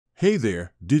Hey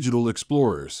there, digital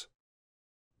explorers.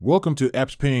 Welcome to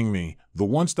Apps Paying Me, the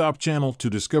one-stop channel to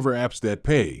discover apps that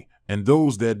pay and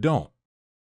those that don't.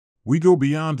 We go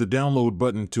beyond the download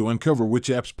button to uncover which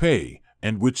apps pay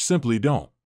and which simply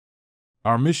don't.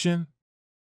 Our mission?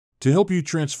 To help you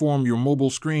transform your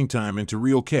mobile screen time into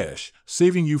real cash,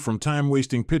 saving you from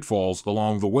time-wasting pitfalls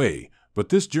along the way, but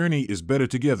this journey is better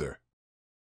together.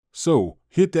 So,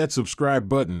 hit that subscribe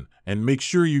button and make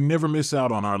sure you never miss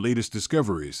out on our latest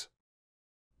discoveries.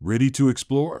 Ready to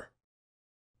explore?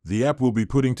 The app we'll be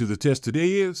putting to the test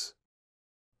today is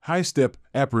HiStep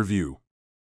App Review.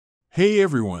 Hey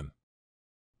everyone!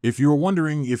 If you're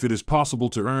wondering if it is possible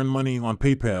to earn money on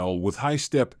PayPal with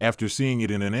HiStep after seeing it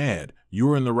in an ad,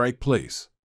 you're in the right place.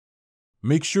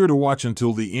 Make sure to watch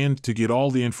until the end to get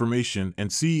all the information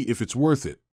and see if it's worth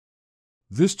it.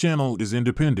 This channel is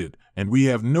independent, and we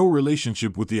have no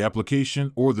relationship with the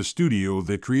application or the studio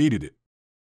that created it.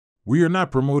 We are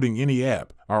not promoting any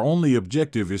app. Our only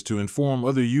objective is to inform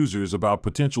other users about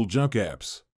potential junk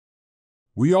apps.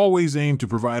 We always aim to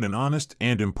provide an honest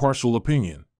and impartial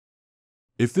opinion.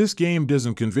 If this game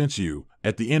doesn't convince you,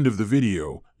 at the end of the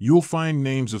video, you'll find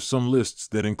names of some lists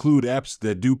that include apps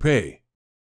that do pay.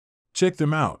 Check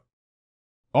them out.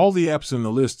 All the apps in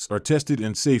the lists are tested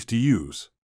and safe to use.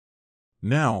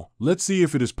 Now, let's see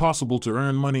if it is possible to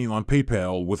earn money on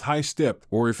PayPal with HiStep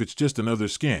or if it's just another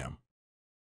scam.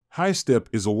 HiStep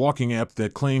is a walking app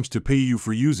that claims to pay you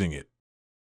for using it.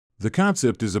 The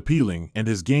concept is appealing and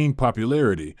has gained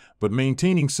popularity, but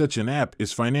maintaining such an app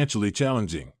is financially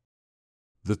challenging.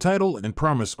 The title and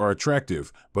promise are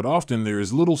attractive, but often there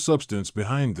is little substance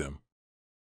behind them.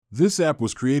 This app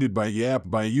was created by Yap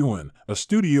by Yuan, a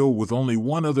studio with only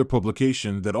one other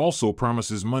publication that also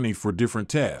promises money for different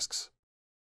tasks.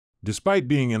 Despite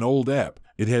being an old app,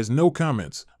 it has no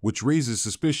comments, which raises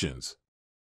suspicions.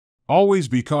 Always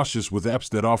be cautious with apps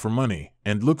that offer money,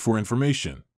 and look for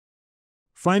information.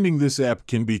 Finding this app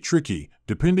can be tricky,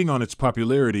 depending on its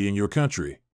popularity in your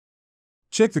country.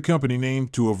 Check the company name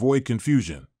to avoid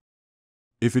confusion.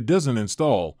 If it doesn't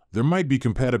install, there might be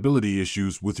compatibility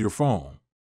issues with your phone.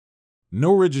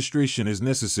 No registration is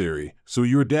necessary, so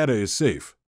your data is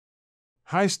safe.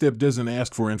 HiStep doesn't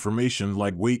ask for information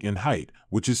like weight and height,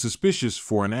 which is suspicious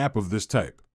for an app of this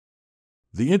type.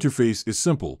 The interface is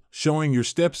simple, showing your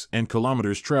steps and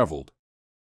kilometers traveled.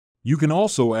 You can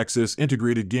also access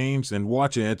integrated games and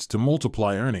watch ads to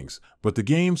multiply earnings, but the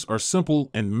games are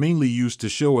simple and mainly used to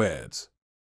show ads.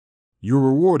 Your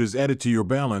reward is added to your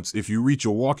balance if you reach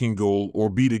a walking goal or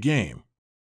beat a game.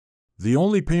 The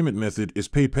only payment method is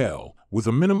PayPal, with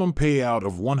a minimum payout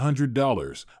of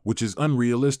 $100, which is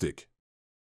unrealistic.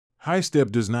 HiStep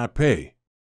does not pay.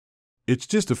 It's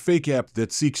just a fake app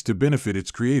that seeks to benefit its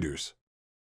creators.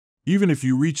 Even if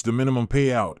you reach the minimum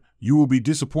payout, you will be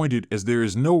disappointed as there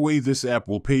is no way this app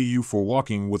will pay you for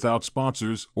walking without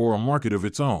sponsors or a market of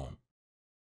its own.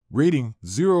 Rating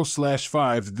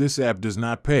 0/5. This app does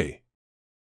not pay.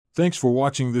 Thanks for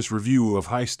watching this review of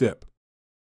HiStep.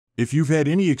 If you've had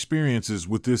any experiences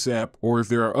with this app or if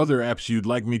there are other apps you'd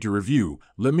like me to review,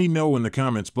 let me know in the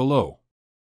comments below.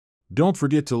 Don't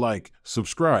forget to like,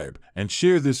 subscribe, and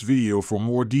share this video for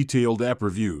more detailed app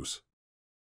reviews.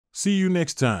 See you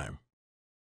next time.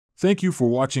 Thank you for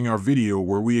watching our video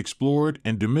where we explored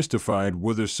and demystified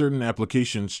whether certain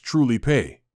applications truly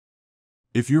pay.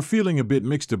 If you're feeling a bit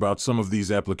mixed about some of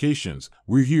these applications,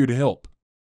 we're here to help.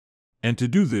 And to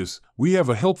do this, we have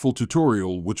a helpful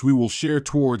tutorial which we will share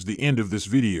towards the end of this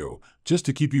video, just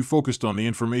to keep you focused on the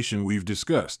information we've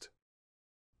discussed.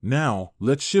 Now,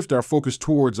 let's shift our focus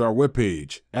towards our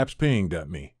webpage,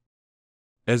 appspaying.me.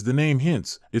 As the name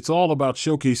hints, it's all about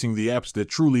showcasing the apps that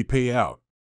truly pay out.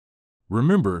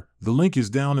 Remember, the link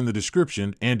is down in the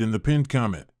description and in the pinned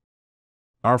comment.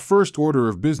 Our first order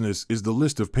of business is the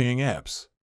list of paying apps.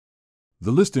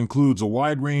 The list includes a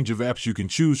wide range of apps you can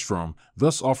choose from,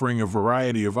 thus offering a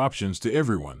variety of options to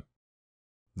everyone.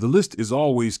 The list is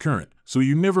always current, so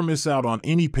you never miss out on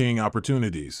any paying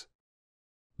opportunities.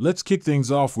 Let's kick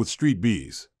things off with Street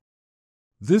Bees.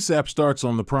 This app starts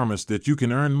on the promise that you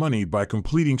can earn money by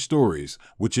completing stories,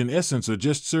 which in essence are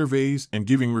just surveys and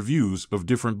giving reviews of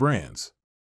different brands.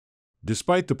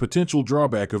 Despite the potential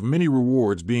drawback of many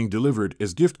rewards being delivered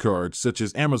as gift cards such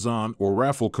as Amazon or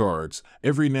raffle cards,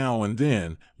 every now and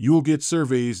then, you'll get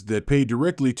surveys that pay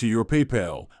directly to your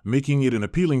PayPal, making it an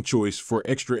appealing choice for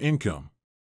extra income.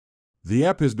 The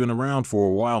app has been around for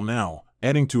a while now,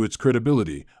 adding to its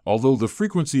credibility, although the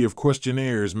frequency of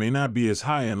questionnaires may not be as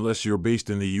high unless you're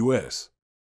based in the US.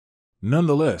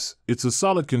 Nonetheless, it's a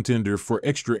solid contender for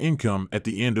extra income at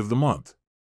the end of the month.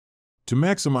 To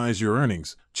maximize your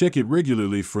earnings, check it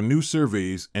regularly for new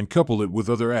surveys and couple it with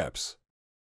other apps.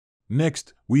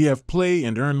 Next, we have Play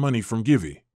and Earn Money from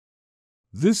Givey.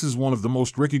 This is one of the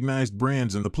most recognized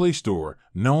brands in the Play Store,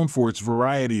 known for its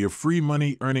variety of free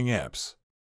money-earning apps.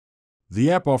 The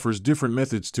app offers different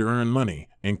methods to earn money,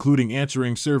 including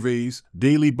answering surveys,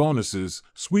 daily bonuses,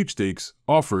 sweepstakes,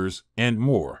 offers, and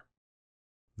more.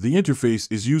 The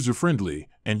interface is user-friendly,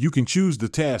 and you can choose the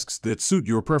tasks that suit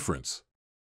your preference.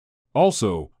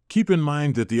 Also, keep in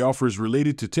mind that the offers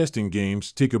related to testing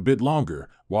games take a bit longer,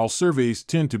 while surveys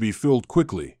tend to be filled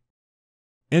quickly.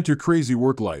 Enter Crazy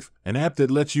Work Life, an app that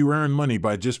lets you earn money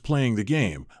by just playing the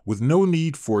game, with no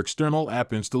need for external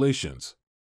app installations.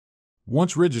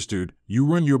 Once registered, you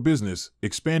run your business,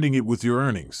 expanding it with your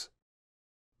earnings.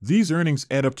 These earnings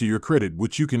add up to your credit,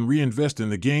 which you can reinvest in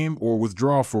the game or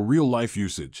withdraw for real-life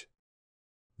usage.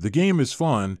 The game is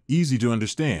fun, easy to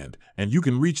understand, and you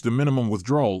can reach the minimum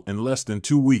withdrawal in less than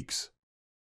 2 weeks.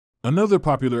 Another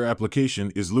popular application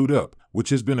is Loot Up,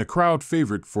 which has been a crowd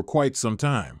favorite for quite some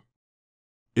time.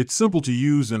 It's simple to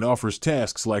use and offers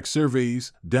tasks like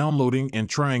surveys, downloading and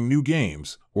trying new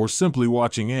games, or simply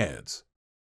watching ads.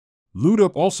 Loot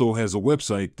Up also has a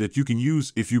website that you can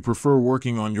use if you prefer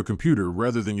working on your computer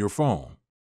rather than your phone.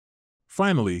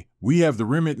 Finally, we have the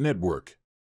Remit Network.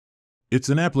 It's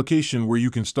an application where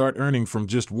you can start earning from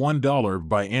just $1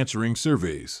 by answering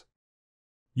surveys.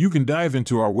 You can dive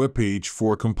into our webpage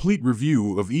for a complete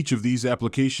review of each of these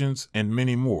applications and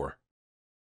many more.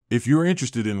 If you're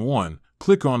interested in one,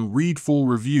 click on Read Full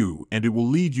Review and it will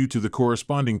lead you to the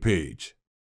corresponding page.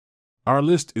 Our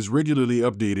list is regularly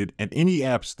updated and any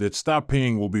apps that stop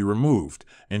paying will be removed,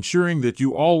 ensuring that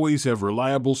you always have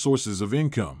reliable sources of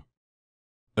income.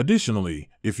 Additionally,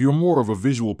 if you're more of a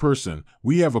visual person,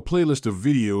 we have a playlist of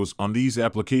videos on these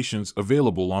applications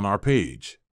available on our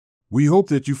page. We hope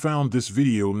that you found this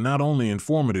video not only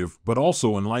informative but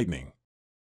also enlightening.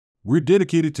 We're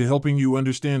dedicated to helping you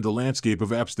understand the landscape of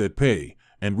apps that pay,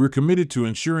 and we're committed to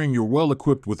ensuring you're well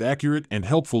equipped with accurate and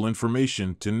helpful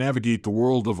information to navigate the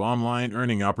world of online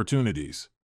earning opportunities.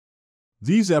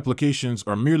 These applications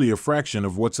are merely a fraction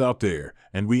of what's out there,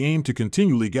 and we aim to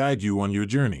continually guide you on your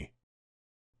journey.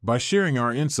 By sharing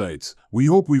our insights, we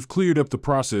hope we've cleared up the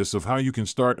process of how you can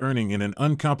start earning in an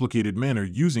uncomplicated manner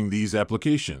using these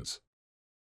applications.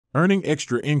 Earning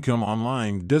extra income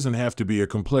online doesn't have to be a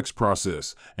complex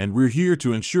process, and we're here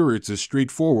to ensure it's as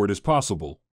straightforward as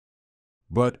possible.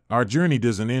 But our journey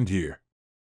doesn't end here.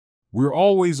 We're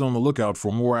always on the lookout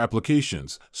for more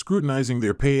applications, scrutinizing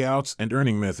their payouts and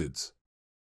earning methods.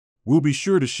 We'll be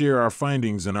sure to share our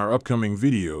findings in our upcoming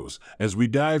videos as we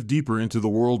dive deeper into the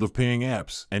world of paying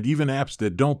apps and even apps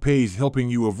that don't pay,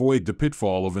 helping you avoid the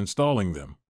pitfall of installing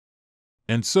them.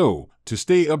 And so, to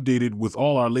stay updated with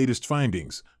all our latest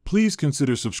findings, please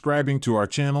consider subscribing to our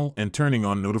channel and turning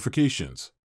on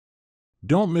notifications.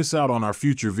 Don't miss out on our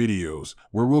future videos,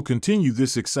 where we'll continue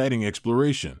this exciting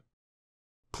exploration.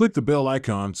 Click the bell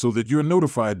icon so that you're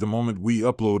notified the moment we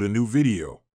upload a new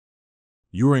video.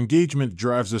 Your engagement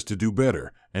drives us to do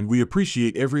better, and we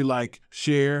appreciate every like,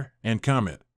 share, and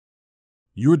comment.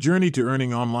 Your journey to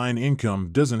earning online income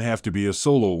doesn't have to be a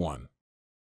solo one.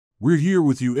 We're here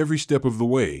with you every step of the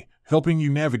way, helping you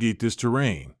navigate this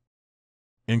terrain.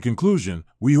 In conclusion,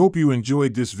 we hope you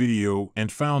enjoyed this video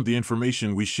and found the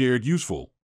information we shared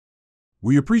useful.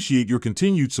 We appreciate your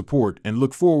continued support and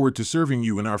look forward to serving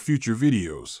you in our future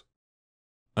videos.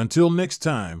 Until next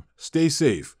time, stay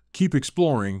safe, keep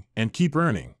exploring, and keep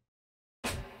earning.